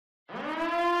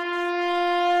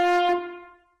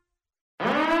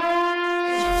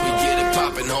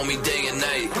popping, homie, day and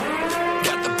night.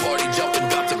 Got the party jumping,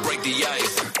 about to break the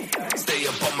ice. Stay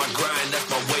up on my grind, that's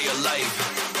my way of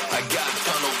life. I got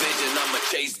tunnel vision, I'ma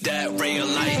chase that ray of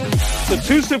light. So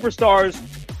two superstars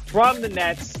from the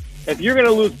Nets. If you're going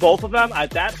to lose both of them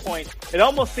at that point, it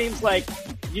almost seems like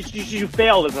you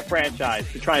failed as a franchise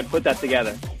to try and put that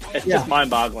together. It's just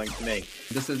mind-boggling to me.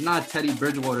 This is not Teddy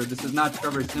Bridgewater. This is not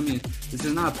Trevor Siemian. This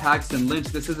is not Paxton Lynch.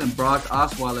 This isn't Brock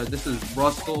Osweiler. This is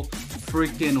Russell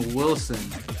freaking Wilson.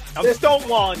 I'm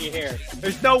stonewalling you here.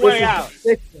 There's no way out.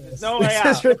 There's no way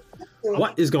out.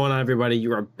 What is going on, everybody?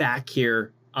 You are back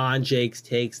here on Jake's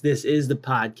Takes. This is the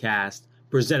podcast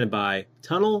presented by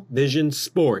Tunnel Vision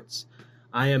Sports.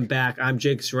 I am back. I'm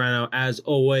Jake Serrano, as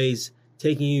always,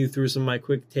 taking you through some of my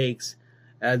quick takes.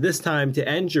 This time to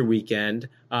end your weekend.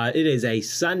 It is a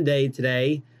Sunday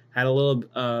today. Had a little,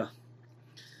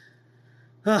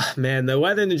 the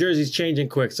weather in New Jersey is changing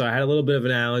quick, so I had a little bit of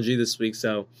an allergy this week.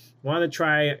 So wanted to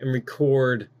try and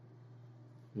record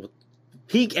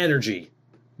peak energy.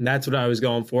 And that's what I was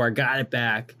going for. I got it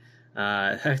back.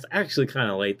 It's actually kind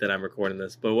of late that I'm recording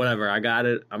this, but whatever. I got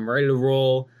it. I'm ready to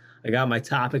roll. I got my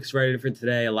topics ready for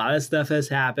today. A lot of stuff has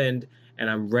happened, and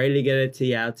I'm ready to get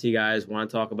it out to you guys. Want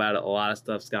to talk about it. A lot of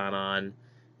stuff's gone on,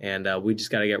 and we just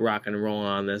got to get rocking and rolling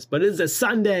on this. But it's a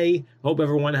Sunday. Hope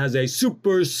everyone has a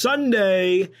super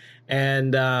Sunday,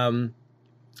 and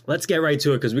let's get right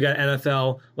to it because we got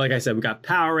NFL. Like I said, we got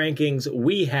power rankings.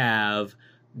 We have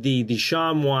the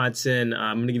Deshaun Watson.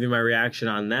 I'm going to give you my reaction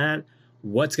on that.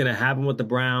 What's going to happen with the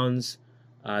Browns?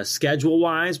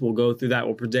 Schedule-wise, we'll go through that.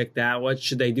 We'll predict that. What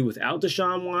should they do without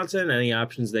Deshaun Watson? Any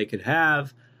options they could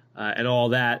have, and all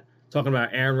that. Talking about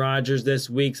Aaron Rodgers this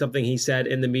week, something he said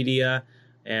in the media,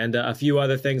 and a few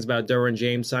other things about Derwin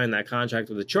James signing that contract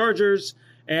with the Chargers.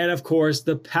 And, of course,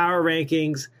 the power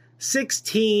rankings,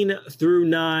 16 through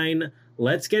 9.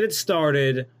 Let's get it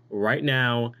started right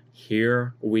now.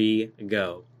 Here we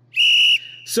go.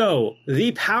 So,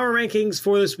 the power rankings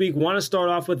for this week, want to start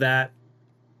off with that.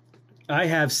 I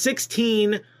have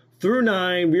 16 through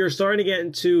 9. We are starting to get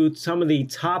into some of the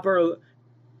topper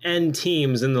end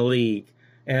teams in the league.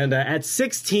 And at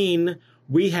 16,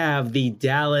 we have the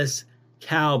Dallas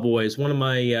Cowboys, one of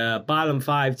my bottom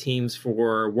 5 teams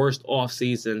for worst off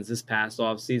seasons this past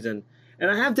off season.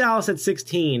 And I have Dallas at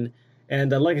 16.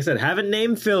 And like I said, haven't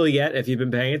named Philly yet, if you've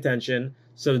been paying attention.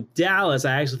 So Dallas,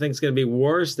 I actually think is going to be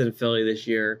worse than Philly this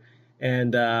year.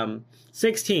 And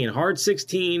 16, hard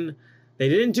 16. They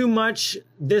didn't do much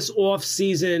this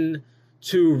offseason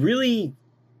to really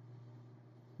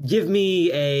give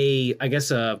me a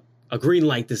green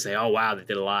light to say, oh, wow, they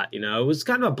did a lot. You know, it was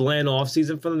kind of a bland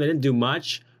offseason for them. They didn't do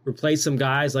much. Replaced some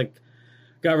guys, like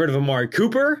got rid of Amari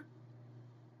Cooper,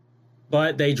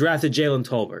 but they drafted Jalen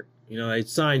Tolbert. You know, they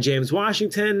signed James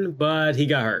Washington, but he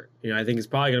got hurt. You know, I think he's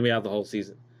probably going to be out the whole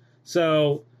season.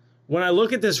 So when I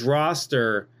look at this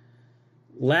roster,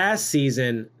 last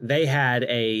season, they had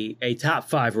a top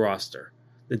 5 roster.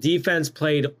 The defense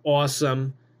played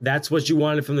awesome. That's what you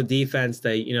wanted from the defense.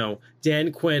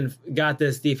 Dan Quinn got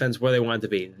this defense where they wanted to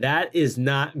be. That is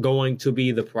not going to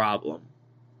be the problem.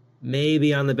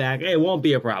 Maybe on the back, it won't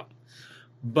be a problem.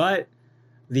 But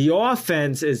the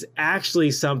offense is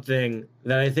actually something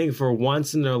that I think for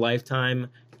once in their lifetime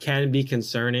can be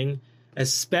concerning,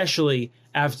 especially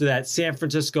after that San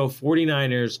Francisco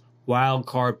 49ers wild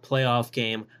card playoff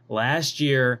game last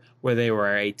year where they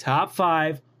were a top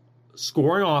 5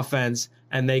 scoring offense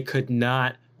and they could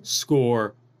not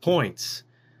score points.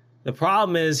 The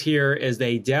problem is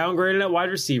they downgraded at wide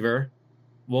receiver.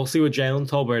 We'll see what Jalen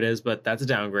Tolbert is, but that's a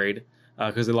downgrade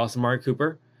because they lost Amari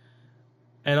Cooper.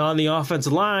 And on the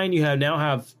offensive line, you now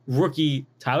have rookie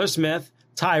Tyler Smith,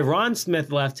 Tyron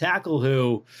Smith, left tackle,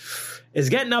 who is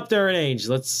getting up there in age.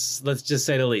 Let's just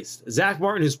say the least. Zach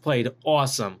Martin, who's played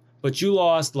awesome. But you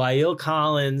lost La'el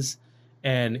Collins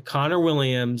and Connor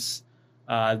Williams.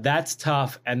 That's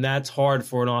tough, and that's hard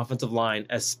for an offensive line,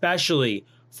 especially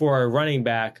for a running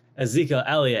back, Ezekiel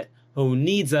Elliott, who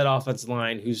needs that offensive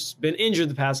line, who's been injured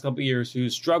the past couple of years,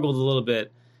 who's struggled a little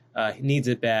bit, needs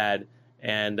it bad.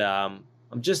 And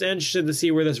I'm just interested to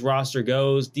see where this roster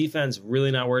goes. Defense,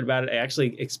 really not worried about it. I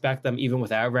actually expect them, even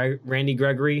without Randy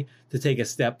Gregory, to take a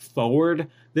step forward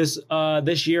this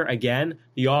year. Again,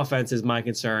 the offense is my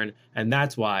concern, and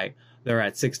that's why they're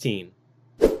at 16.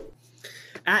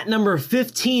 At number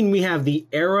 15, we have the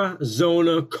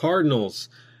Arizona Cardinals.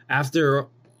 After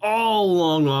all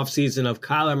long offseason of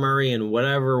Kyler Murray and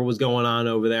whatever was going on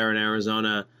over there in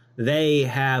Arizona, they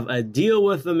have a deal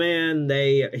with the man.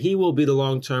 He will be the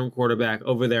long-term quarterback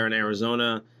over there in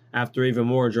Arizona after even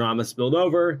more drama spilled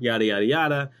over, yada, yada,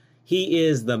 yada. He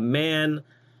is the man.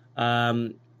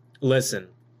 Listen,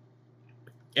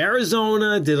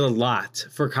 Arizona did a lot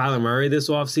for Kyler Murray this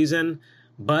offseason,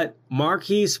 but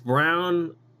Marquise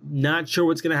Brown, not sure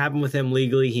what's going to happen with him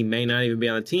legally. He may not even be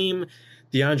on the team.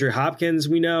 DeAndre Hopkins,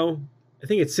 we know, I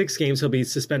think it's 6 games he'll be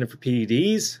suspended for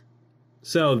PEDs.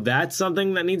 So that's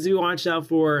something that needs to be watched out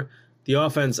for. The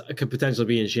offense could potentially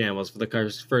be in shambles for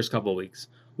the first couple of weeks.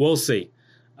 We'll see.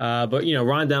 But,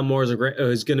 Rondale Moore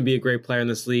is going to be a great player in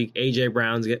this league.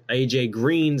 AJ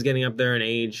Green's getting up there in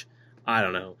age. I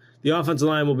don't know. The offensive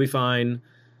line will be fine.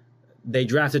 They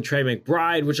drafted Trey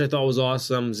McBride, which I thought was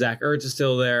awesome. Zach Ertz is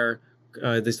still there.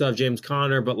 They still have James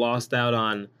Conner, but lost out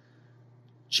on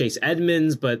Chase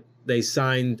Edmonds. But they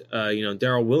signed,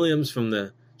 Darrell Williams from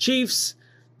the Chiefs.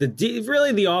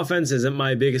 Really, the offense isn't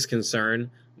my biggest concern.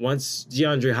 Once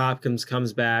DeAndre Hopkins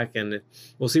comes back, and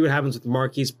we'll see what happens with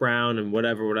Marquise Brown and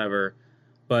whatever.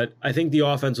 But I think the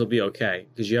offense will be okay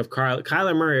because you have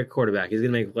Kyler Murray at quarterback. He's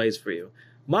going to make plays for you.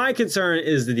 My concern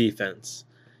is the defense.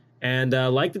 And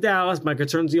like the Dallas, my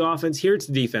concern is the offense. Here it's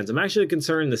the defense. I'm actually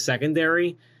concerned in the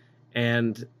secondary.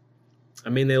 And,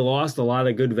 they lost a lot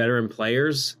of good veteran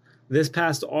players this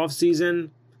past offseason.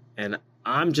 And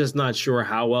I'm just not sure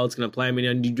how well it's going to play.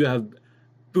 You do have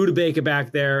Budda Baker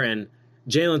back there and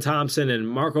Jalen Thompson and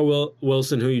Marco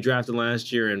Wilson, who you drafted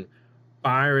last year, and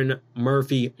Byron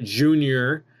Murphy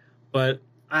Jr., but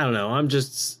I don't know. I'm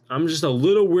just a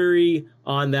little weary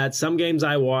on that. Some games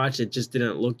I watched, it just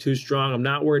didn't look too strong. I'm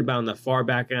not worried about on the far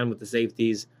back end with the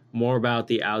safeties, more about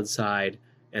the outside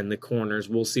and the corners.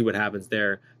 We'll see what happens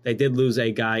there. They did lose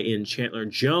a guy in Chandler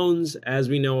Jones, as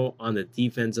we know, on the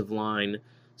defensive line,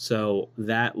 so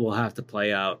that will have to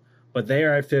play out. But they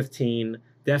are at 15.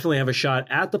 Definitely have a shot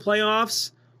at the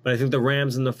playoffs, but I think the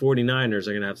Rams and the 49ers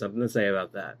are going to have something to say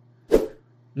about that.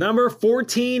 Number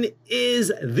 14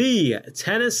 is the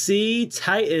Tennessee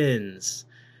Titans.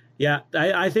 Yeah,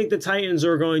 I think the Titans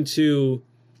are going to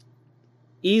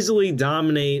easily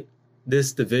dominate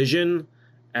this division.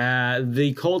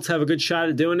 The Colts have a good shot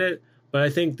at doing it, but I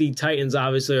think the Titans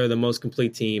obviously are the most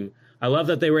complete team. I love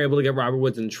that they were able to get Robert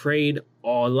Woods in trade.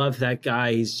 Oh, I love that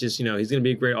guy. He's just, he's going to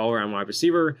be a great all-around wide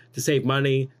receiver. To save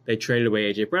money, they traded away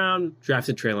A.J. Brown,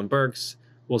 drafted Treylon Burks.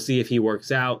 We'll see if he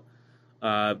works out.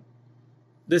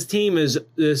 This team has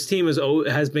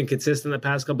been consistent the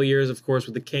past couple of years, of course,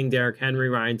 with the King, Derrick Henry.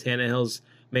 Ryan Tannehill's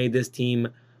made this team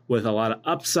with a lot of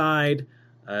upside.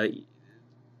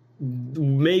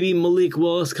 Maybe Malik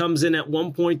Willis comes in at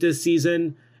one point this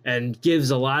season and gives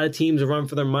a lot of teams a run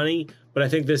for their money. But I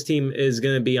think this team is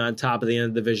going to be on top of the end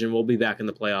of the division. We'll be back in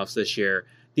the playoffs this year.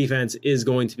 Defense is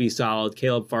going to be solid.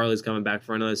 Caleb Farley's coming back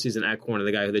for another season at corner,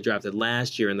 the guy who they drafted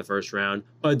last year in the first round.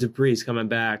 Bud Dupree's coming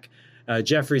back.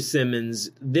 Jeffrey Simmons.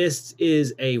 This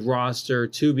is a roster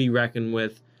to be reckoned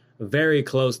with. Very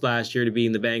close last year to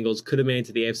beating the Bengals. Could have made it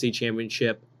to the AFC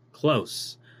Championship.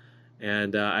 Close.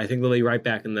 And I think they'll be right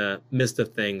back in the midst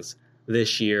of things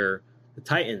this year. The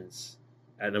Titans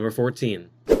at number 14.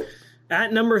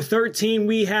 At number 13,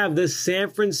 we have the San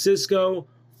Francisco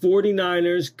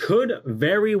 49ers. Could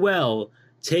very well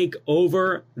take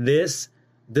over this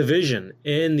division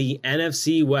in the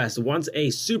NFC West. Once a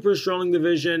super strong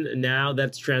division, now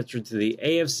that's transferred to the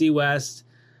AFC West.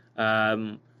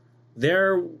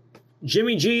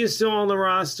 Jimmy G is still on the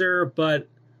roster, but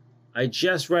I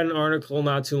just read an article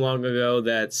not too long ago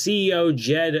that CEO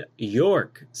Jed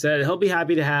York said he'll be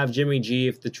happy to have Jimmy G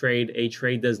if a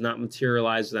trade does not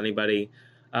materialize with anybody.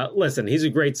 Listen, he's a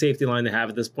great safety line to have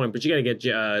at this point, but you got to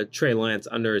get Trey Lance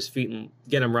under his feet and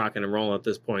get him rocking and rolling at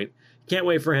this point. Can't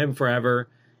wait for him forever.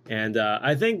 And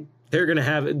I think they're going to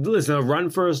have, a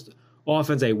run-first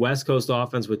offense, a West Coast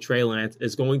offense with Trey Lance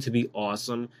is going to be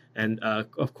awesome. And,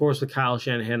 of course, with Kyle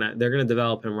Shanahan, they're going to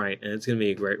develop him right, and it's going to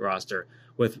be a great roster.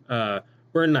 With Brandon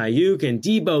Ayuk and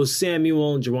Deebo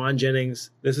Samuel and Juwan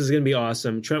Jennings, this is going to be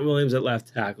awesome. Trent Williams at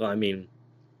left tackle. I mean,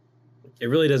 it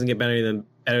really doesn't get better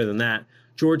than that.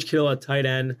 George Kittle at tight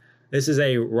end. This is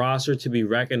a roster to be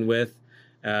reckoned with.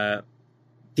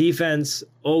 Defense,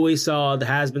 always solid,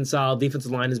 has been solid.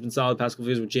 Defensive line has been solid the past couple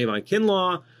of years with Javon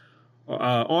Kinlaw,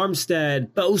 Armstead,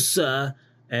 Bosa,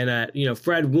 and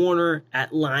Fred Warner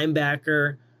at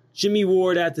linebacker. Jimmy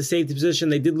Ward at the safety position.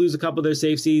 They did lose a couple of their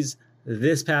safeties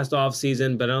this past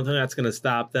offseason, but I don't think that's going to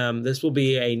stop them. This will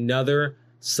be another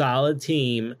solid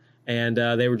team, and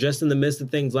they were just in the midst of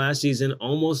things last season,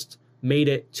 almost made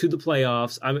it to the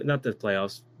playoffs. Not the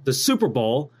playoffs, the Super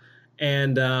Bowl,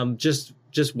 and just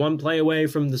one play away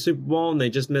from the Super Bowl, and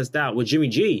they just missed out. With Jimmy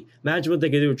G, imagine what they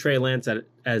could do with Trey Lance at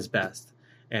his best.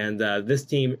 And this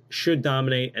team should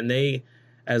dominate, and they,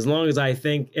 as long as I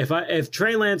think, if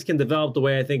Trey Lance can develop the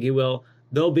way I think he will,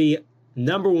 they'll be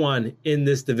number one in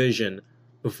this division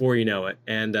before you know it,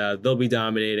 and they'll be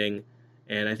dominating.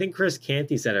 And I think Chris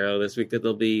Canty said earlier this week that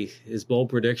there'll be his bold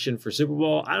prediction for Super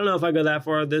Bowl. I don't know if I go that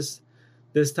far this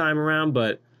time around,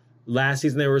 but last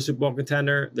season they were a Super Bowl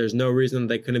contender. There's no reason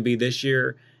they couldn't be this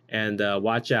year. And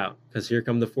watch out, because here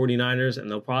come the 49ers,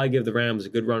 and they'll probably give the Rams a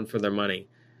good run for their money.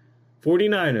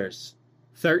 49ers,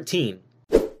 13.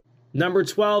 Number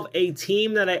 12, a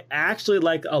team that I actually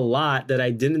like a lot that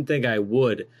I didn't think I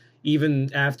would, even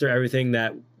after everything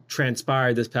that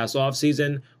transpired this past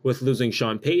offseason with losing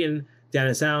Sean Payton.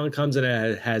 Dennis Allen comes in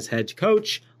as head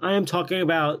coach. I am talking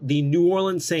about the New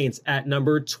Orleans Saints at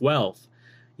number 12.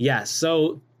 Yes,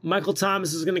 so Michael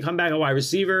Thomas is going to come back at wide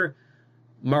receiver.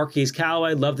 Marquise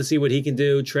Callaway, love to see what he can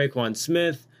do. Traquan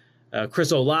Smith,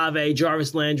 Chris Olave,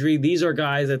 Jarvis Landry. These are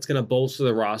guys that's going to bolster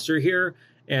the roster here.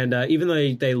 And even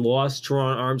though they lost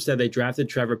Teron Armstead, they drafted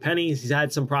Trevor Penny. He's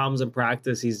had some problems in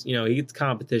practice. He gets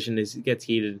competition, he gets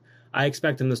heated. I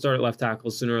expect him to start at left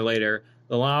tackle sooner or later.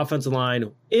 The offensive line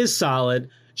is solid.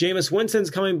 Jameis Winston's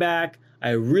coming back. I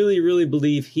really, really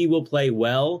believe he will play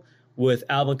well with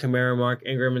Alvin Kamara, Mark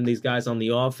Ingram, and these guys on the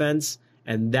offense.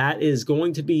 And that is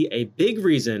going to be a big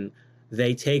reason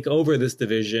they take over this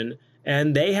division.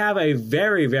 And they have a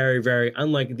very, very, very,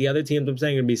 unlike the other teams I'm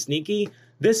saying are going to be sneaky,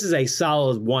 this is a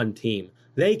solid one team.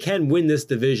 They can win this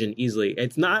division easily.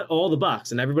 It's not all the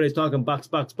Bucs, and everybody's talking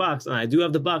Bucs, and I do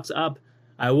have the Bucs up.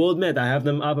 I will admit I have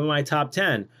them up in my top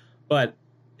 10, but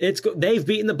they've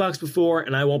beaten the Bucs before,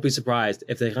 and I won't be surprised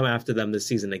if they come after them this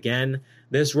season again.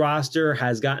 This roster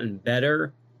has gotten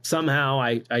better. Somehow,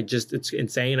 it's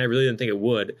insane. I really didn't think it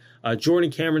would.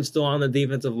 Jordan Cameron's still on the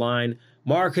defensive line.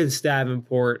 Marcus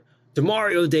Davenport,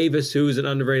 Demario Davis, who is an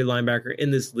underrated linebacker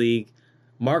in this league.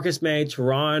 Marcus May,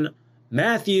 Teron,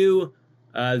 Matthew.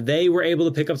 They were able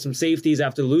to pick up some safeties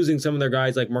after losing some of their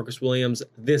guys like Marcus Williams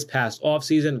this past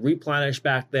offseason, replenish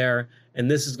back there, and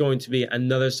this is going to be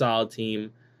another solid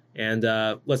team. And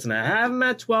listen, I have them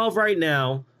at 12 right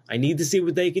now. I need to see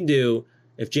what they can do.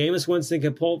 If Jameis Winston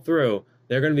can pull through,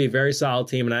 they're going to be a very solid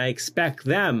team, and I expect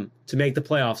them to make the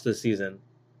playoffs this season.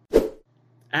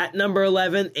 At number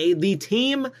 11, the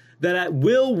team that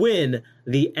will win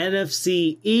the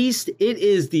NFC East, it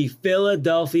is the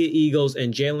Philadelphia Eagles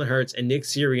and Jalen Hurts and Nick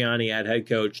Sirianni at head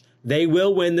coach. They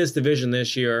will win this division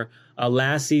this year.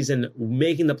 Last season,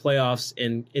 making the playoffs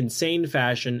in insane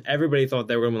fashion. Everybody thought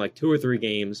they were going to win like 2 or 3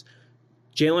 games.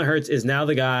 Jalen Hurts is now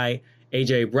the guy.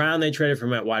 A.J. Brown, they traded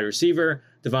from at wide receiver.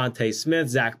 Devontae Smith,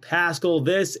 Zach Pascal.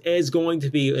 This is going to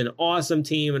be an awesome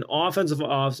team, an offensive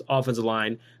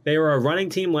line. They were a running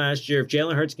team last year. If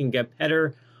Jalen Hurts can get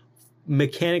better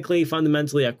mechanically,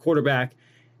 fundamentally at quarterback,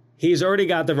 he's already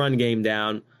got the run game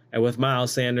down. And with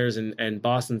Miles Sanders and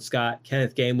Boston Scott,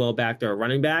 Kenneth Gainwell back there,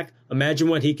 running back, imagine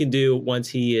what he can do once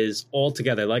he is all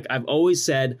together. Like I've always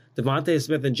said, Devontae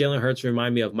Smith and Jalen Hurts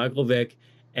remind me of Michael Vick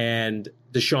and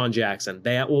Deshaun Jackson.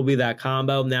 That will be that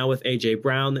combo. Now with A.J.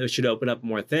 Brown, it should open up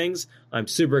more things. I'm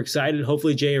super excited.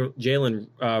 Hopefully Jalen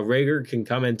Reagor can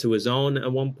come into his own at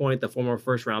one point, the former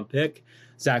first-round pick.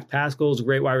 Zach Pascal is a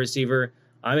great wide receiver.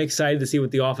 I'm excited to see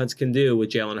what the offense can do with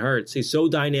Jalen Hurts. He's so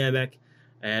dynamic,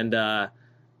 and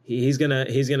he's gonna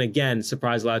again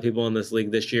surprise a lot of people in this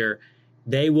league this year.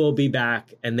 They will be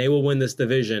back, and they will win this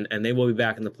division, and they will be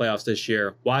back in the playoffs this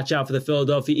year. Watch out for the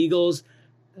Philadelphia Eagles.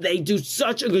 They do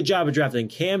such a good job of drafting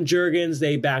Cam Jurgens.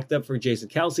 They backed up for Jason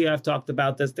Kelce. I've talked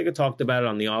about this. I think I talked about it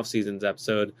on the offseason's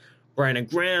episode. Brandon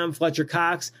Graham, Fletcher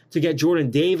Cox, to get Jordan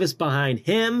Davis behind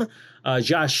him.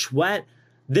 Josh Sweat.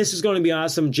 This is going to be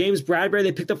awesome. James Bradbury,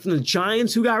 they picked up from the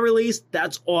Giants, who got released.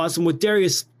 That's awesome.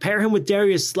 Pair him with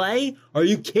Darius Slay. Are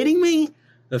you kidding me?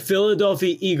 The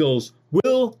Philadelphia Eagles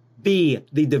will be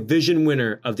the division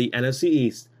winner of the NFC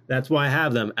East. That's why I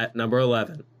have them at number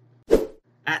 11.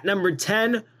 At number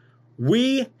 10,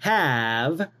 we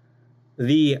have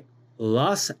the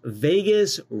Las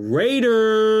Vegas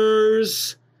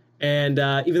Raiders. And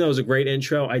even though it was a great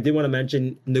intro, I did want to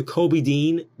mention Nakobe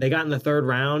Dean. They got in the 3rd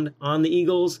round on the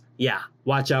Eagles. Yeah,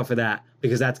 watch out for that,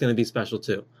 because that's going to be special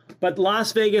too. But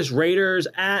Las Vegas Raiders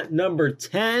at number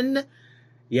 10.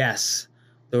 Yes,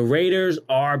 the Raiders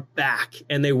are back.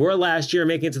 And they were last year,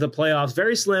 making it to the playoffs.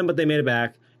 Very slim, but they made it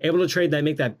back. Able to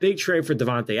make that big trade for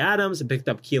Devontae Adams and picked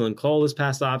up Keelan Cole this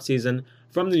past offseason.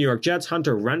 From the New York Jets,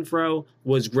 Hunter Renfrow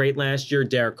was great last year.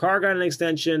 Derek Carr got an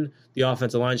extension. The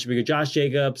offensive line should be good. Josh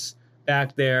Jacobs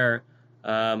back there.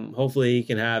 Hopefully he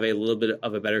can have a little bit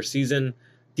of a better season.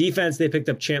 Defense, they picked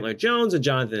up Chandler Jones and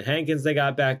Jonathan Hankins they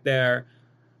got back there.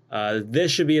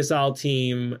 This should be a solid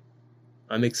team.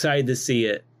 I'm excited to see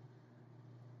it.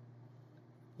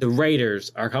 The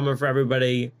Raiders are coming for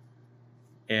everybody.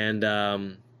 And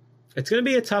it's going to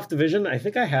be a tough division. I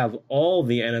think I have all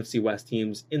the NFC West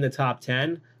teams in the top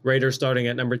 10. Raiders starting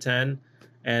at number 10.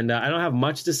 And I don't have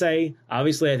much to say.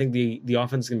 Obviously, I think the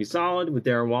offense is going to be solid with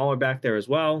Darren Waller back there as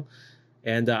well.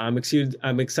 And I'm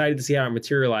excited to see how it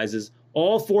materializes.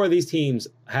 All four of these teams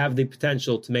have the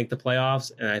potential to make the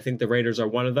playoffs, and I think the Raiders are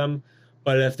one of them.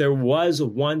 But if there was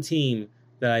one team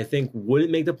that I think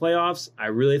wouldn't make the playoffs, I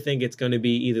really think it's going to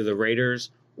be either the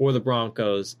Raiders or the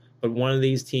Broncos. But one of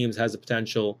these teams has the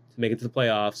potential to make it to the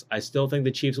playoffs. I still think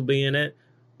the Chiefs will be in it,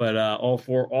 but all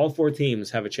four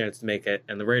teams have a chance to make it,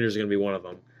 and the Raiders are going to be one of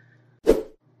them.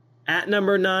 At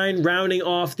number 9, rounding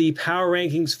off the power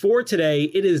rankings for today,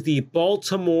 it is the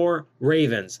Baltimore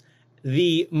Ravens.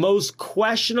 The most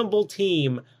questionable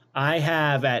team I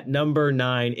have at number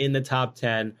 9 in the top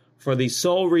 10 for the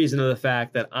sole reason of the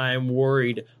fact that I'm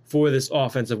worried for this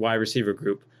offensive wide receiver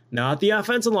group. Not the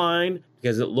offensive line,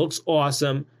 because it looks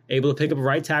awesome, able to pick up a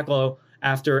right tackle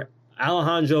after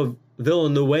Alejandro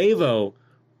Villanueva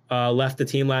left the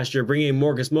team last year, bringing in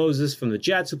Marcus Moses from the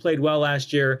Jets, who played well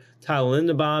last year. Tyler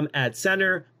Linderbaum at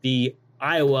center, the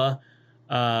Iowa.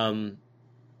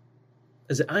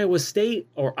 Is it Iowa State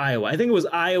or Iowa? I think it was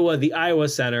Iowa, the Iowa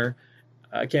center.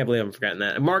 I can't believe I'm forgetting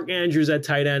that. And Mark Andrews at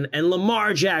tight end. And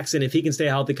Lamar Jackson, if he can stay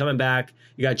healthy, coming back.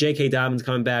 You got J.K. Dobbins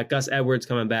coming back. Gus Edwards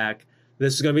coming back.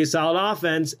 This is going to be a solid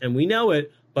offense, and we know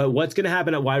it. But what's going to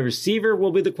happen at wide receiver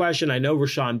will be the question. I know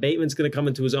Rashawn Bateman's going to come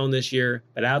into his own this year,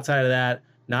 but outside of that,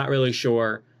 not really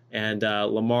sure. And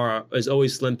Lamar is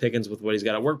always slim pickings with what he's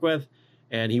got to work with.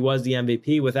 And he was the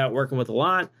MVP without working with a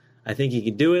lot. I think he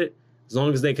can do it as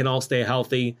long as they can all stay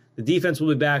healthy. The defense will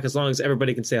be back as long as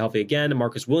everybody can stay healthy again.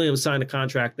 Marcus Williams signed a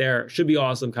contract there. Should be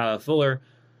awesome. Kyle Fuller,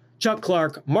 Chuck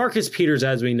Clark, Marcus Peters,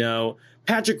 as we know,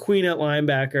 Patrick Queen at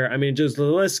linebacker. I mean, just the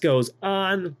list goes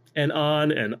on and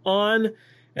on and on.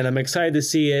 And I'm excited to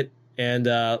see it. And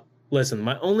listen,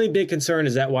 my only big concern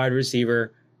is that wide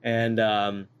receiver.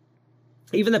 And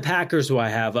even the Packers, who I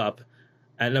have up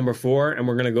at number 4, and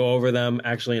we're going to go over them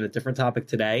actually in a different topic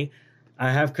today.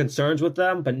 I have concerns with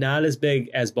them, but not as big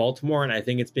as Baltimore, and I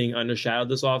think it's being undershadowed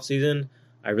this offseason.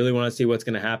 I really want to see what's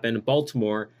going to happen.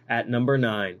 Baltimore at number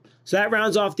 9. So that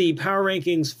rounds off the power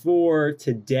rankings for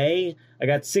today. I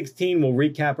got 16. We'll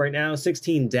recap right now.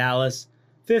 16, Dallas.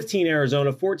 15,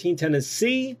 Arizona. 14,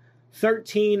 Tennessee.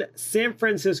 13, San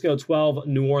Francisco. 12,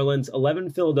 New Orleans.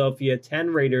 11, Philadelphia.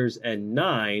 10, Raiders. And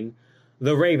 9,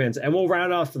 the Ravens. And we'll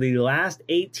round off the last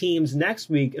 8 teams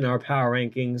next week in our power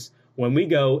rankings when we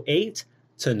go 8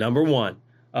 to number 1.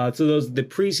 So those are the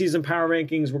preseason power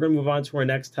rankings. We're going to move on to our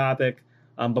next topic.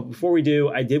 But before we do,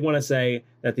 I did want to say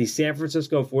that the San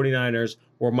Francisco 49ers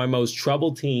were my most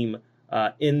troubled team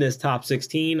in this top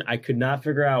 16. I could not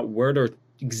figure out where to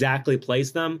exactly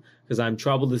place them because I'm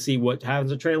troubled to see what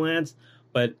happens with Trey Lance.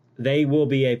 But they will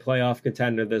be a playoff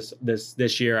contender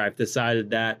this year. I've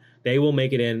decided that they will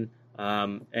make it in.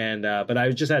 But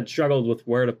I just had struggled with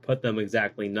where to put them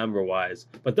exactly number-wise.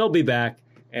 But they'll be back.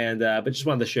 But just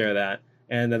wanted to share that.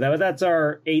 And that's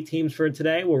our 8 teams for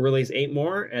today. We'll release 8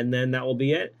 more, and then that will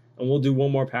be it. And we'll do one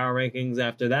more power rankings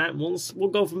after that. And we'll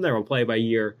go from there. We'll play by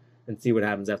year and see what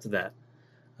happens after that.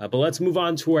 But let's move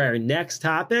on to our next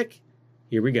topic.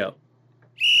 Here we go.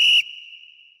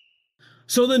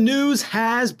 So the news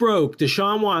has broke.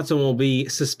 Deshaun Watson will be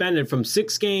suspended from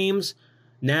 6 games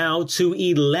now to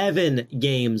 11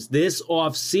 games this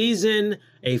offseason.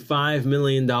 A $5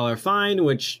 million fine,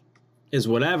 which is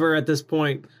whatever at this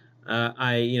point.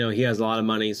 He has a lot of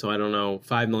money, so I don't know.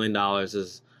 $5 million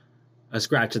is a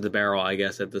scratch at the barrel, I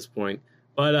guess, at this point.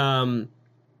 But other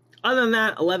than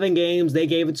that, 11 games, they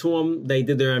gave it to him. They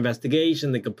did their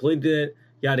investigation. They completed it,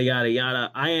 yada, yada,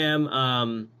 yada. I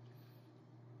am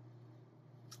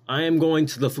going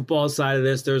to the football side of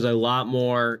this. There's a lot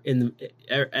more and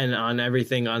on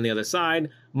everything on the other side.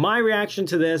 My reaction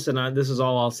to this, and this is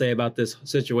all I'll say about this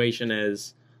situation,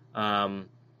 is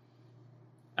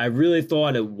I really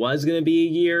thought it was going to be a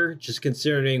year, just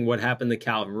considering what happened to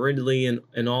Calvin Ridley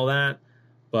and all that.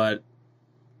 But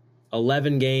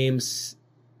 11 games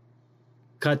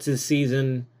cuts his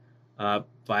season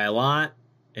by a lot.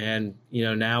 And,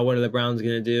 now what are the Browns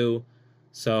going to do?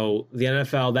 So the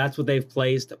NFL, that's what they've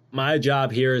placed. My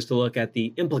job here is to look at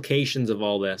the implications of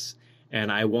all this.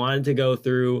 And I wanted to go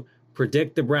through,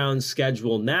 predict the Browns'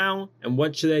 schedule now, and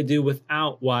what should they do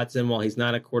without Watson while he's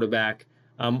not a quarterback.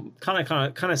 Kind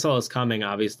of saw this coming,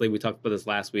 obviously. We talked about this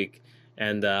last week.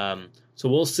 And so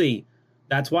we'll see.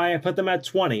 That's why I put them at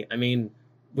 20. I mean,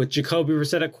 with Jacoby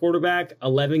Brissett at quarterback,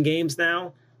 11 games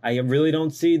now, I really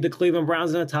don't see the Cleveland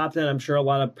Browns in the top 10. I'm sure a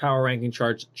lot of power ranking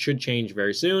charts should change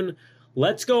very soon.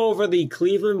 Let's go over the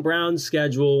Cleveland Browns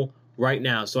schedule right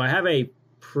now. So I have a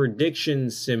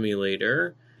prediction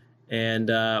simulator.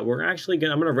 And I'm going to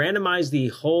randomize the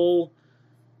whole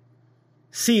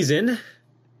season.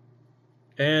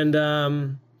 And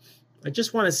I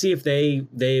just want to see if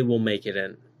they will make it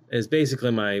in, is basically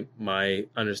my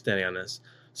understanding on this.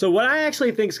 So what I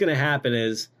actually think is going to happen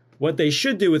is what they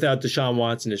should do without Deshaun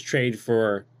Watson is trade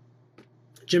for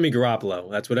Jimmy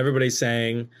Garoppolo. That's what everybody's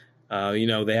saying.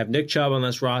 They have Nick Chubb on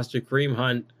this roster, Kareem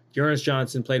Hunt, Dearness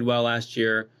Johnson played well last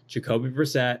year, Jacoby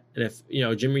Brissett, and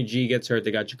if Jimmy G gets hurt,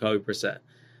 they got Jacoby Brissett.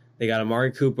 They got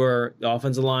Amari Cooper. The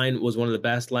offensive line was one of the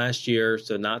best last year,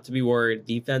 so not to be worried.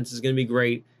 Defense is going to be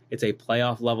great. It's a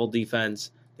playoff level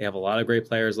defense. They have a lot of great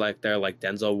players like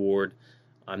Denzel Ward.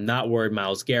 I'm not worried.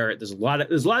 Myles Garrett. There's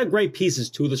a lot of great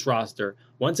pieces to this roster.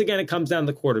 Once again, it comes down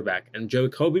to the quarterback. And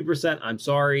Jacoby Brissett, I'm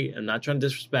sorry, I'm not trying to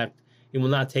disrespect. He will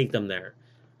not take them there.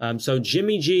 So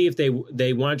Jimmy G, if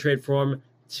they want to trade for him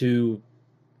to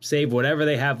save whatever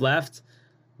they have left,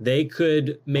 they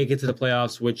could make it to the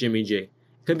playoffs with Jimmy G.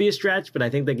 Could be a stretch, but I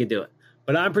think they could do it.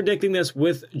 But I'm predicting this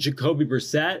with Jacoby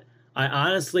Brissett. I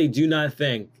honestly do not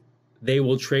think they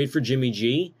will trade for Jimmy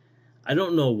G. I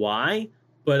don't know why,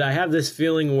 but I have this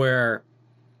feeling where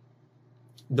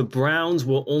the Browns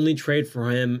will only trade for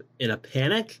him in a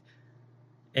panic.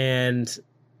 And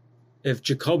if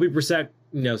Jacoby Brissett,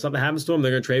 something happens to him,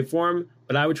 they're going to trade for him.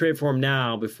 But I would trade for him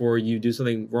now before you do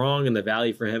something wrong, and the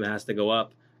value for him has to go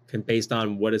up based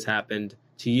on what has happened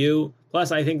to you.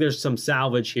 Plus, I think there's some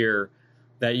salvage here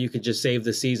that you could just save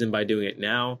the season by doing it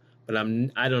now. But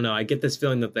I don't know. I get this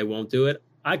feeling that they won't do it.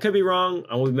 I could be wrong.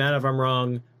 I won't be mad if I'm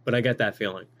wrong, but I get that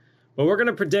feeling. But we're going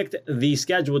to predict the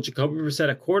schedule. Jacoby Brissett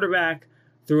at quarterback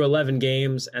through 11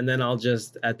 games, and then I'll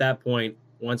just, at that point,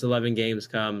 once 11 games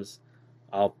comes,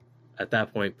 I'll, at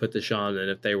that point, put Deshaun in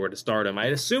if they were to start him.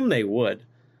 I'd assume they would,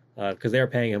 because they're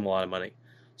paying him a lot of money.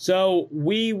 So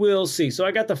we will see. So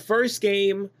I got the first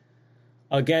game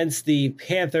against the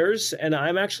Panthers, and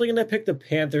I'm actually going to pick the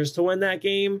Panthers to win that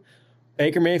game.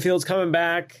 Baker Mayfield's coming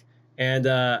back, and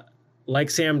like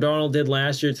Sam Darnold did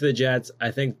last year to the Jets,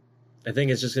 I think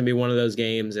it's just going to be one of those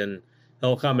games, and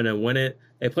he'll come in and win it.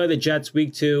 They play the Jets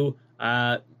week 2.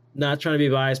 Not trying to be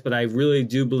biased, but I really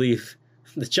do believe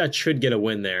the Jets should get a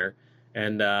win there.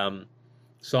 And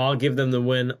so I'll give them the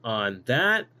win on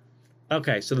that.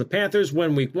 Okay, so the Panthers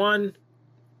win week 1.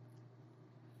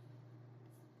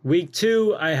 Week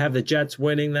 2, I have the Jets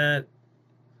winning that.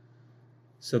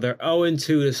 So they're 0-2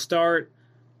 to start,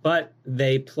 but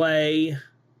they play, who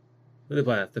do they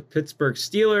play? The Pittsburgh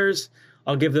Steelers.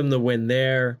 I'll give them the win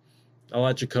there. I'll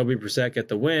let Jacoby Brissett get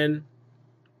the win.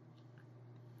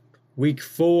 Week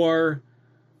 4,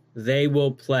 they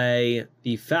will play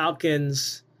the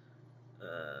Falcons.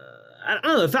 I don't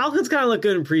know. The Falcons kind of look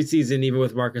good in preseason, even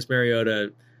with Marcus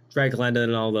Mariota, Drake London,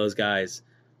 and all those guys.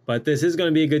 But this is going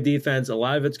to be a good defense. A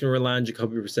lot of it's going to rely on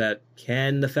Jacoby Brissett.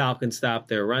 Can the Falcons stop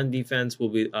their run defense?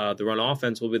 The run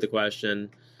offense will be the question.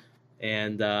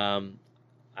 And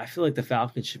I feel like the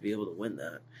Falcons should be able to win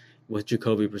that with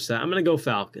Jacoby Brissett. I'm going to go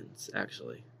Falcons,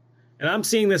 actually. And I'm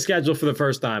seeing the schedule for the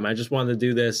first time. I just wanted to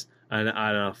do this on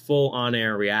a full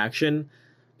on-air reaction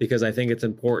because I think it's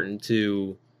important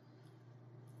to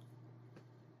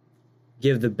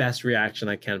give the best reaction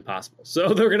I can possible.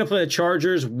 So they're going to play the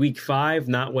Chargers week 5,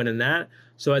 not winning that.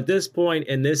 So at this point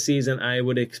in this season, I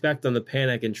would expect them to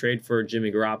panic and trade for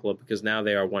Jimmy Garoppolo because now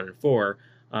they are 1-4.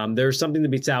 There's something to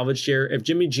be salvaged here. If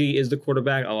Jimmy G is the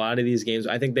quarterback, a lot of these games,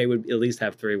 I think they would at least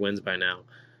have 3 wins by now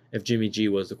if Jimmy G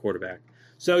was the quarterback.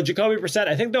 So Jacoby Brissett,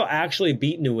 I think they'll actually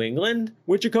beat New England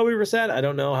with Jacoby Brissett. I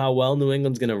don't know how well New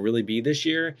England's going to really be this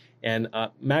year. And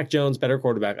Mac Jones, better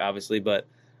quarterback, obviously, but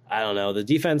I don't know. The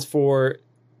defense for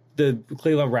the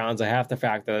Cleveland Browns, I have to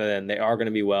factor that in. They are going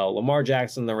to be well. Lamar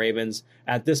Jackson, the Ravens,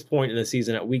 at this point in the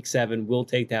season, at week 7, will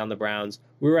take down the Browns.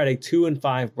 We're at a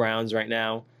 2-5 Browns right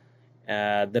now.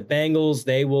 The Bengals,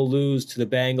 they will lose to the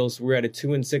Bengals. We're at a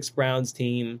 2-6 Browns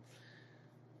team.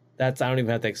 I don't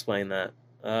even have to explain that.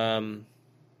 Where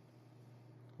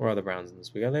are the Browns in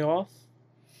this week? Are they off?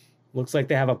 Looks like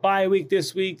they have a bye week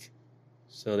this week,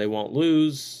 so they won't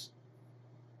lose.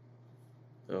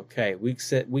 Okay, week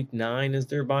 9 is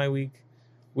their bye week.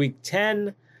 Week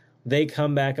 10, they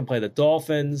come back and play the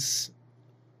Dolphins.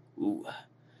 Ooh.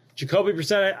 Jacoby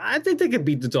Brissett, I think they could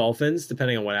beat the Dolphins,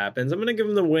 depending on what happens. I'm going to give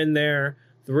them the win there,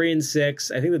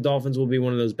 3-6. I think the Dolphins will be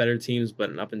one of those better teams, but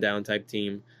an up-and-down type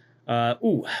team.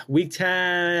 Week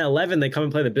 10, 11, they come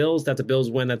and play the Bills. That's a Bills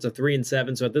win. That's a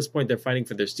 3-7. So at this point, they're fighting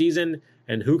for their season.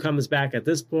 And who comes back at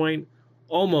this point?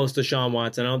 Almost Deshaun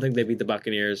Watson. I don't think they beat the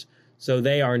Buccaneers. So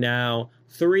they are now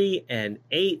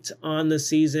 3-8 on the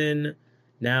season.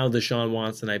 Now Deshaun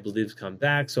Watson, I believe, has come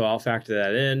back. So I'll factor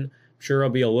that in. I'm sure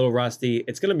it'll be a little rusty.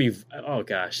 It's going to be, it's going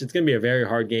to be a very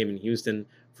hard game in Houston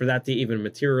for that to even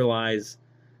materialize.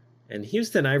 And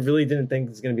Houston, I really didn't think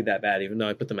it's going to be that bad, even though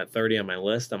I put them at 30 on my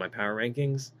list, on my power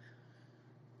rankings.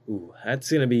 Ooh,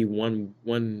 that's going to be one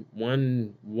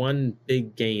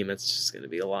big game. That's just going to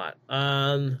be a lot.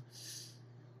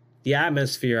 The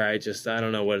atmosphere, I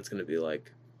don't know what it's going to be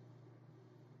like.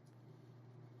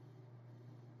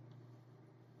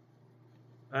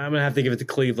 I'm going to have to give it to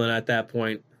Cleveland at that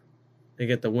point. They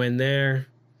get the win there.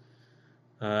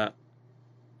 I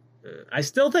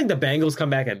still think the Bengals come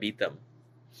back and beat them.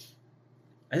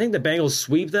 I think the Bengals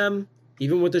sweep them,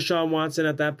 even with Deshaun Watson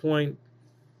at that point.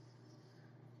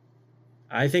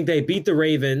 I think they beat the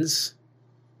Ravens,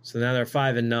 so now they're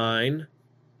 5-9.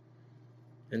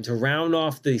 And to round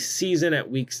off the season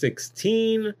at week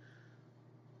 16,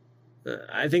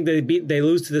 I think they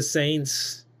lose to the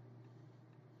Saints.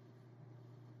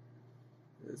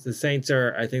 The Saints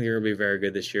I think they're going to be very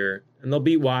good this year. And they'll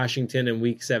beat Washington in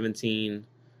week 17.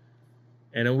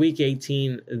 And in week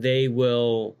 18,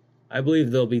 I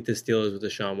believe they'll beat the Steelers with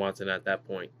Deshaun Watson at that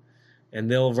point. And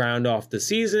they'll round off the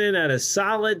season at a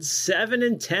solid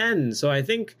 7-10. So I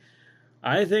think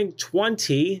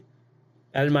 20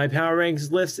 out of my power rankings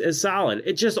list is solid.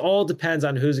 It just all depends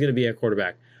on who's going to be at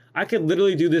quarterback. I could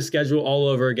literally do this schedule all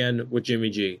over again with Jimmy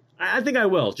G. I think I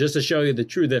will, just to show you the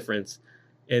true difference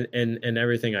in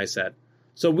everything I said.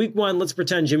 So week 1, let's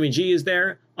pretend Jimmy G is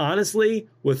there. Honestly,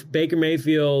 with Baker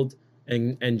Mayfield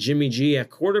and Jimmy G at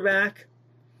quarterback,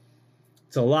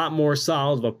 it's a lot more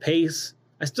solid of a pace.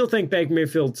 I still think Baker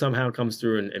Mayfield somehow comes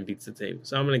through and beats the team.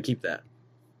 So I'm going to keep that.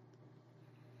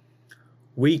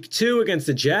 Week 2 against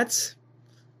the Jets.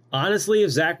 Honestly,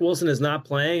 if Zach Wilson is not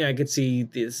playing, I could see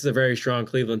this is a very strong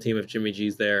Cleveland team if Jimmy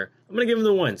G's there. I'm going to give them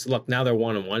the win. So look, now they're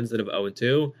 1-1 instead of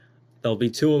 0-2. They'll be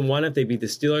 2-1 if they beat the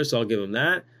Steelers, so I'll give them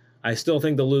that. I still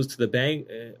think they'll lose to the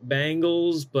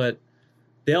Bengals, but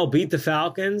they'll beat the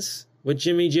Falcons with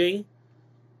Jimmy G.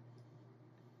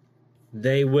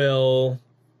 They will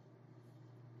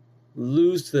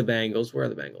lose to the Bengals. Where are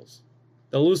the Bengals?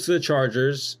 They'll lose to the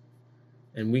Chargers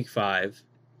in week 5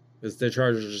 because the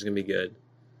Chargers are just going to be good.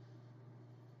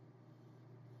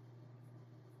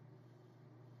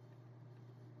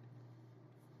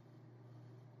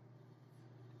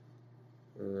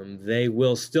 They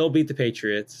will still beat the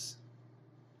Patriots.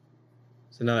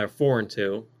 So now they're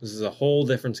 4-2. This is a whole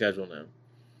different schedule now.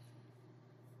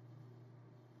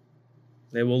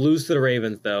 They will lose to the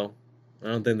Ravens, though. I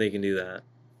don't think they can do that.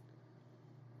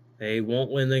 They won't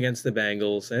win against the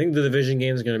Bengals. I think the division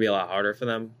game is going to be a lot harder for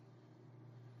them.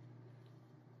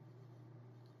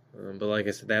 But like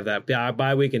I said, they have that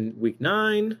bye week in week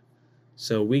 9.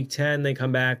 So week 10, they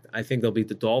come back. I think they'll beat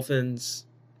the Dolphins.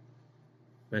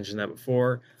 Mentioned that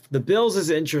before. The Bills is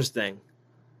interesting.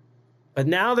 But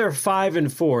now they're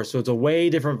 5-4, so it's a way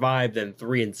different vibe than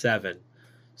 3-7.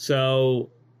 So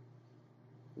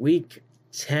week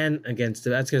 10 against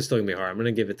that's gonna still gonna be hard. I'm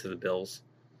gonna give it to the Bills.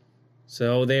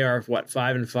 So they are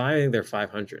 5-5? I think they're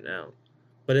 500 now.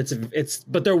 But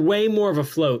but they're way more of a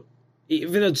float.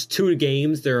 Even though it's 2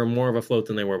 games, they're more of a float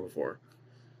than they were before.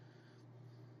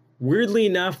 Weirdly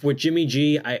enough, with Jimmy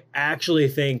G, I actually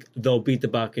think they'll beat the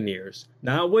Buccaneers.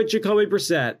 Not with Jacoby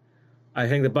Brissett. I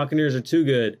think the Buccaneers are too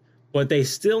good. But they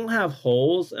still have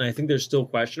holes, and I think there's still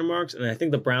question marks. And I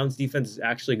think the Browns' defense is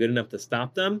actually good enough to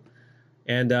stop them.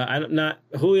 And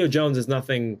Julio Jones is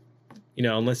nothing,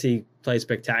 unless he plays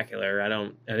spectacular. I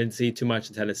didn't see too much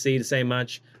in Tennessee to say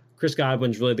much. Chris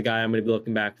Godwin's really the guy I'm going to be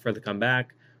looking back for the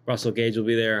comeback. Russell Gage will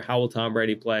be there. How will Tom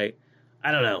Brady play?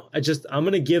 I don't know. I'm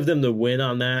going to give them the win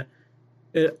on that.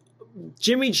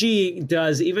 Jimmy G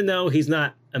does, even though he's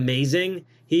not amazing,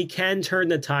 he can turn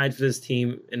the tide for this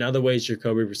team in other ways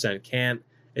Jacoby Brissett can't.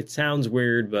 It sounds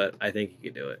weird, but I think he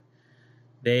can do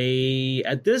it.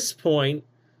 At this point,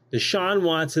 Deshaun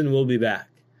Watson will be back.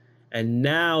 And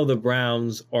now the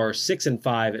Browns are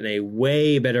 6-5 in a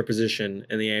way better position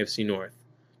in the AFC North,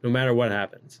 no matter what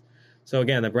happens. So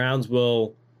again, the Browns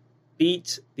will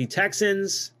beat the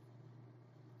Texans.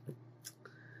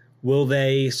 Will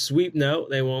they sweep? No,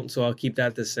 they won't. So I'll keep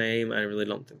that the same. I really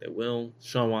don't think they will.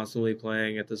 Deshaun Watson will be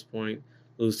playing at this point.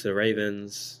 Lose to the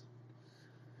Ravens.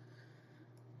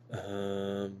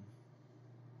 No,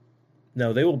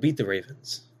 they will beat the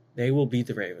Ravens. They will beat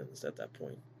the Ravens at that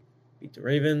point. Beat the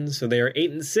Ravens. So they are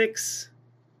 8-6.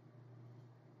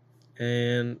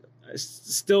 And I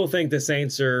still think the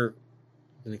Saints are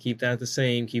going to keep that the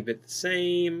same. Keep it the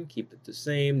same. Keep it the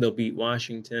same. They'll beat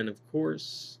Washington, of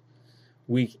course.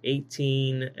 Week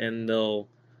 18, and they'll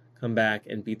come back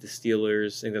and beat the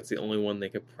Steelers. I think that's the only one they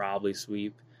could probably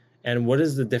sweep. And what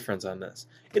is the difference on this?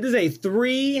 It is a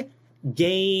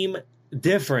 3-game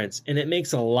difference, and it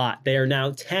makes a lot. They are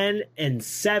now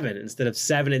 10-7 instead of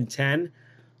 7-10.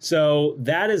 So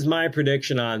that is my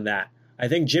prediction on that. I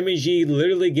think Jimmy G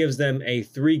literally gives them a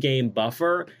 3-game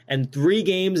buffer, and 3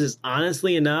 games is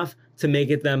honestly enough to make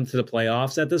it them to the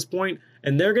playoffs at this point.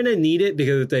 And they're going to need it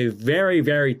because it's a very,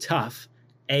 very tough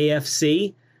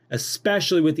AFC,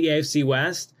 especially with the AFC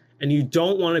West. And you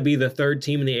don't want to be the 3rd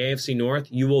team in the AFC North.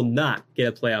 You will not get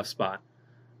a playoff spot.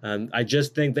 I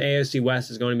just think the AFC West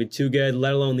is going to be too good,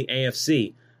 let alone the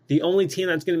AFC. The only team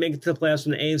that's going to make it to the playoffs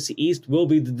from the AFC East will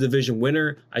be the division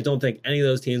winner. I don't think any of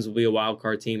those teams will be a wild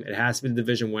card team. It has to be the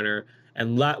division winner.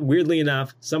 And weirdly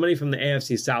enough, somebody from the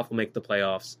AFC South will make the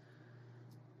playoffs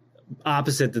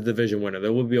opposite the division winner.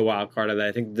 There will be a wild card of that.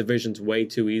 I think the division's way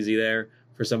too easy there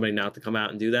for somebody not to come out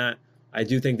and do that. I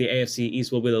do think the AFC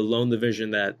East will be the lone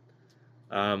division that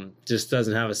just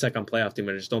doesn't have a second playoff team.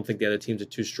 I just don't think the other teams are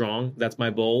too strong. That's my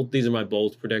bold. These are my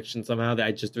bold predictions somehow.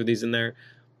 I just threw these in there.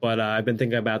 But I've been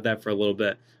thinking about that for a little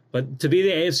bit. But to be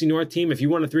the AFC North team, if you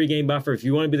want a 3-game buffer, if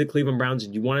you want to be the Cleveland Browns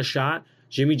and you want a shot,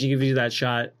 Jimmy G gives you that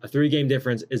shot. A 3-game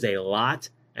difference is a lot,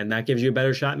 and that gives you a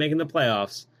better shot making the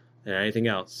playoffs than anything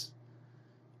else.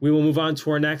 We will move on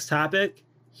to our next topic.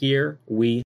 Here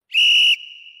we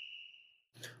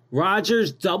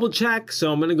Rodgers double check.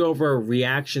 So I'm going to go over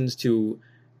reactions to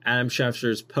Adam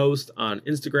Schefter's post on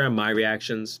Instagram, my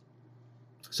reactions.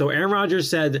 So Aaron Rodgers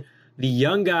said, the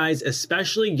young guys,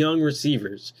 especially young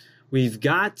receivers, we've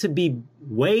got to be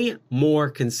way more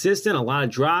consistent. A lot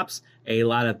of drops, a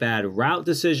lot of bad route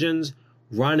decisions,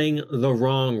 running the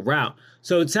wrong route.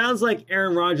 So it sounds like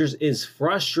Aaron Rodgers is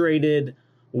frustrated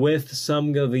with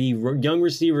some of the young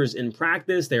receivers in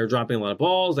practice. They are dropping a lot of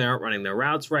balls. They aren't running their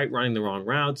routes right, running the wrong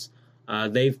routes.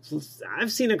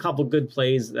 I've seen a couple good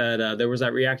plays. There was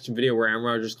that reaction video where Aaron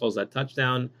Rodgers calls that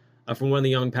touchdown from one of the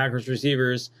young Packers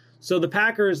receivers. So the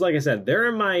Packers, like I said, they're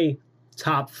in my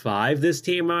top 5, this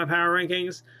team, in my power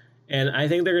rankings. And I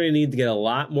think they're going to need to get a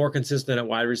lot more consistent at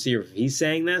wide receiver if he's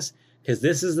saying this, because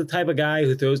this is the type of guy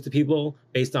who throws to people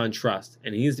based on trust.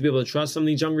 And he needs to be able to trust some of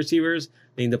these young receivers.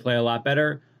 They need to play a lot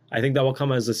better. I think that will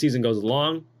come as the season goes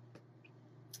along.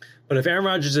 But if Aaron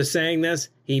Rodgers is saying this,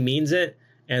 he means it.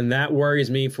 And that worries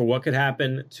me for what could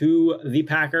happen to the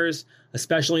Packers,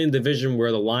 especially in a division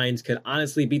where the Lions could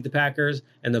honestly beat the Packers,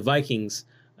 and the Vikings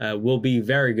will be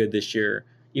very good this year.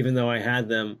 Even though I had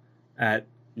them at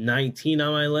 19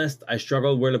 on my list, I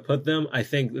struggled where to put them. I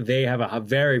think they have a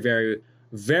very, very,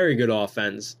 very good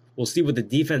offense. We'll see what the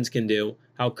defense can do,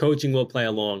 how coaching will play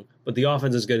along. But the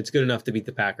offense is good. It's good enough to beat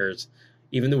the Packers.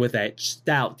 Even with that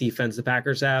stout defense the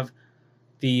Packers have,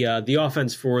 the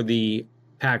offense for the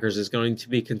Packers is going to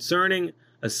be concerning,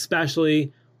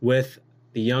 especially with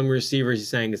the young receivers he's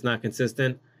saying is not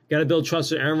consistent. Got to build trust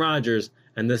with Aaron Rodgers,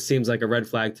 and this seems like a red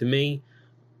flag to me.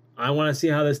 I want to see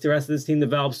how the rest of this team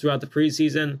develops throughout the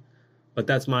preseason, but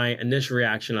that's my initial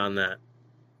reaction on that.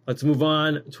 Let's move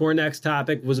on to our next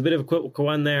topic. It was a bit of a quick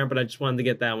one there, but I just wanted to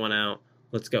get that one out.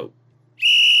 Let's go.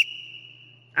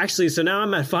 Actually, so now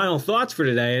I'm at final thoughts for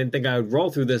today. I didn't think I would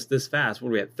roll through this fast. What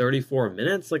are we at, 34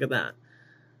 minutes? Look at that.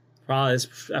 Probably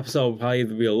this episode will probably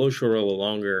either be a little shorter or a little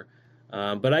longer.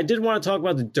 But I did want to talk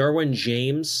about the Derwin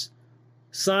James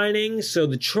signing. So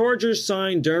the Chargers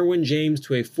signed Derwin James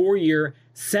to a 4-year,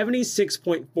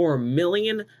 $76.4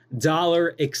 million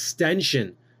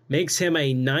extension. Makes him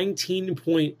a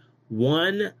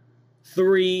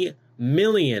 $19.13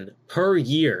 million per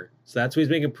year. So that's what he's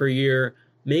making per year.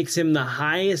 Makes him the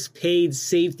highest paid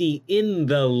safety in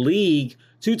the league.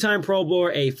 2-time Pro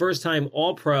Bowler, a first-time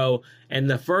All-Pro, and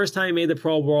the first time he made the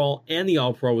Pro Bowl and the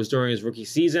All-Pro was during his rookie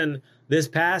season. This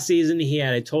past season, he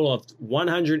had a total of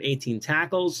 118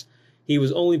 tackles. He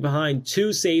was only behind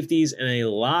 2 safeties and a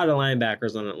lot of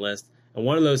linebackers on that list. And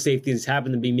one of those safeties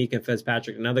happened to be Mika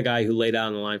Fitzpatrick, another guy who laid out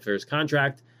on the line for his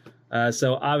contract.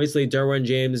 So obviously, Derwin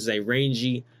James is a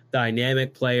rangy,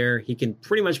 dynamic player. He can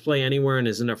pretty much play anywhere and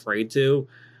isn't afraid to.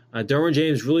 Derwin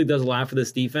James really does a lot for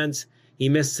this defense. He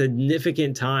missed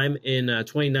significant time in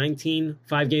 2019,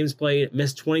 5 games played,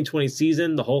 missed 2020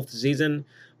 season, the whole season.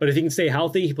 But if he can stay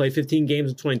healthy, he played 15 games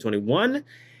in 2021.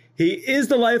 He is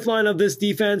the lifeline of this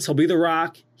defense. He'll be the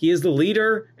rock. He is the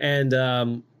leader.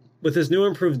 And with his new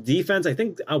improved defense, I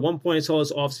think at one point I saw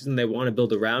this offseason they want to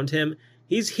build around him.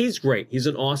 He's great. He's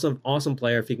an awesome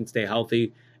player if he can stay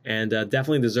healthy, and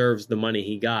definitely deserves the money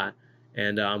he got.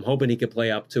 And I'm hoping he could play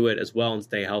up to it as well and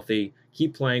stay healthy.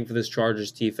 Keep playing for this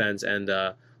Chargers defense, and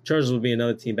Chargers will be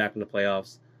another team back in the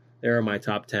playoffs. They're in my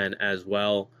top 10 as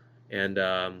well. And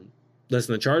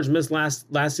listen, the Chargers missed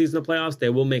last season of playoffs. They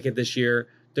will make it this year.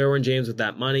 Derwin James with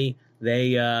that money.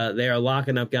 They are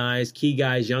locking up guys, key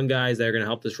guys, young guys that are going to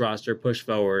help this roster push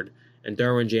forward. And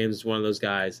Derwin James is one of those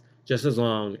guys, just as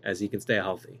long as he can stay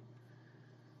healthy.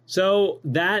 So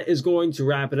that is going to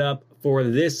wrap it up for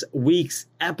this week's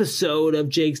episode of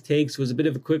Jake's Takes. It was a bit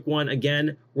of a quick one.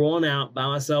 Again, rolling out by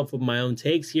myself with my own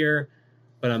takes here,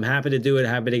 but I'm happy to do it.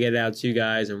 Happy to get it out to you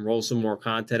guys and roll some more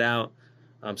content out.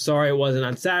 I'm sorry it wasn't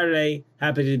on Saturday.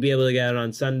 Happy to be able to get it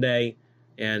on Sunday.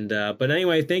 And but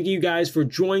anyway, thank you guys for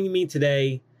joining me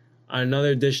today on another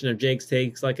edition of Jake's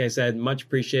Takes. Like I said, much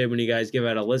appreciated when you guys give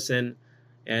it a listen.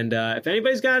 And if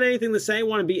anybody's got anything to say,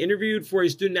 want to be interviewed for a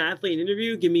student athlete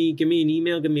interview, give me an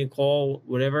email, give me a call,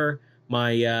 whatever.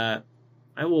 I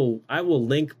will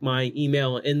link my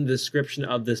email in the description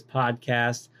of this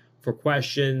podcast for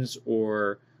questions,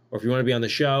 or if you want to be on the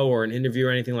show or an interview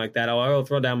or anything like that. I will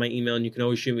throw down my email, and you can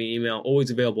always shoot me an email. Always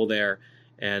available there,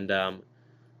 and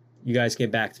you guys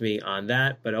get back to me on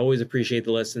that. But I always appreciate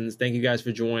the listens. Thank you guys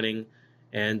for joining,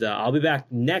 and I'll be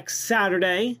back next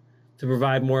Saturday to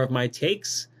provide more of my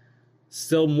takes.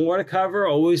 Still more to cover.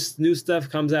 Always new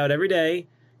stuff comes out every day.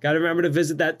 Got to remember to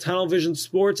visit that Tunnel Vision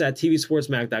Sports at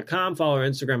tvsportsmac.com. Follow our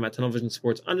Instagram at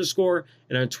tunnelvisionsports_,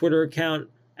 and our Twitter account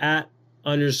at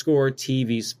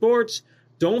 _TV Sports.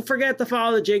 Don't forget to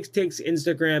follow the Jake's Takes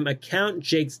Instagram account,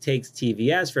 Jake's Takes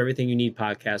TVS, for everything you need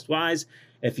podcast-wise.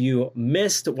 If you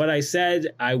missed what I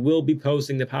said, I will be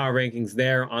posting the power rankings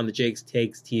there on the Jake's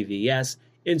Takes TVS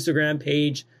Instagram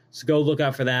page. So go look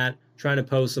out for that. Trying to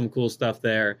post some cool stuff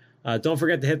there. Don't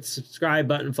forget to hit the subscribe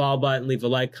button, follow button, leave a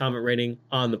like, comment, rating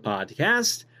on the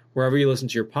podcast, wherever you listen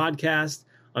to your podcast.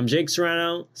 I'm Jake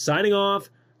Serrano, signing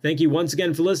off. Thank you once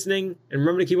again for listening. And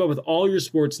remember to keep up with all your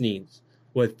sports needs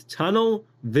with Tunnel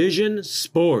Vision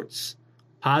Sports.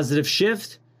 Positive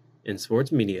shift in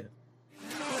sports media.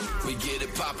 We get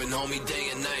it poppin', homie, day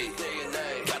and night.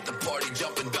 Got the party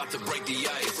jumping, about to break the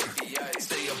ice.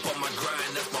 Stay up on my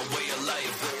grind.